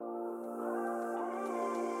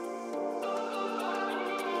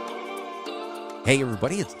Hey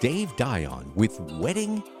everybody, it's Dave Dion with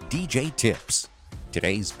Wedding DJ Tips.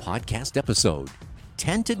 Today's podcast episode,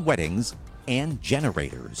 tented weddings and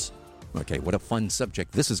generators. Okay, what a fun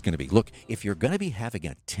subject this is going to be. Look, if you're going to be having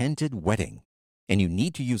a tented wedding and you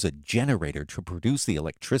need to use a generator to produce the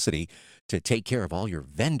electricity to take care of all your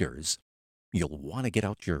vendors, you'll want to get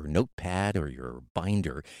out your notepad or your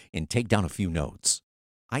binder and take down a few notes.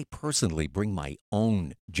 I personally bring my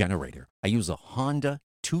own generator. I use a Honda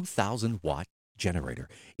 2000-watt generator.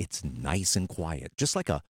 It's nice and quiet, just like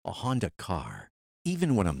a Honda car.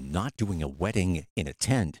 Even when I'm not doing a wedding in a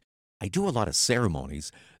tent, I do a lot of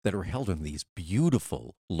ceremonies that are held in these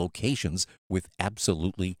beautiful locations with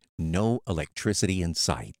absolutely no electricity in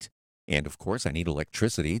sight. And of course, I need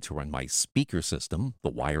electricity to run my speaker system, the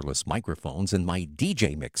wireless microphones, and my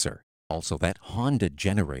DJ mixer. Also, that Honda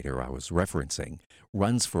generator I was referencing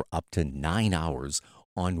runs for up to 9 hours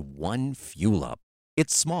on one fuel up.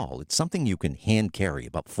 It's small. It's something you can hand carry,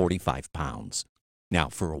 about 45 pounds. Now,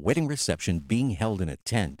 for a wedding reception being held in a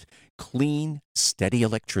tent, clean, steady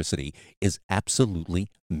electricity is absolutely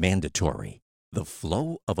mandatory. The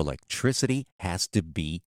flow of electricity has to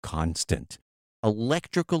be constant.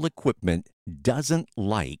 Electrical equipment doesn't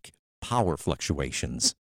like power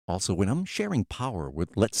fluctuations. Also, when I'm sharing power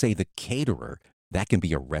with, let's say, the caterer, that can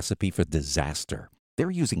be a recipe for disaster. They're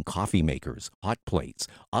using coffee makers, hot plates,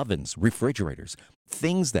 ovens, refrigerators,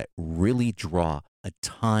 things that really draw a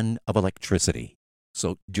ton of electricity.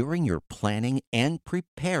 So during your planning and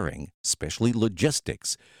preparing, especially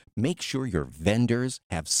logistics, make sure your vendors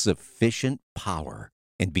have sufficient power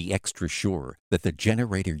and be extra sure that the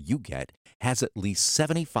generator you get has at least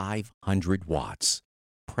 7,500 watts,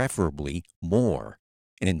 preferably more.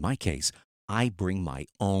 And in my case, I bring my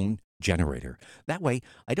own generator. That way,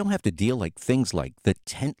 I don't have to deal like things like the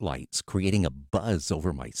tent lights creating a buzz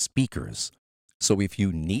over my speakers. So if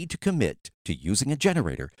you need to commit to using a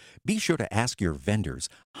generator, be sure to ask your vendors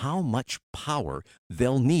how much power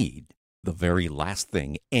they'll need. The very last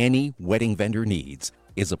thing any wedding vendor needs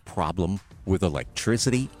is a problem with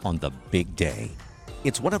electricity on the big day.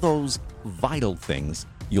 It's one of those vital things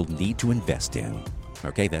you'll need to invest in.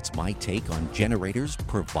 Okay, that's my take on generators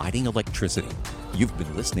providing electricity. You've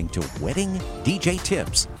been listening to Wedding DJ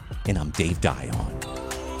Tips, and I'm Dave Dion.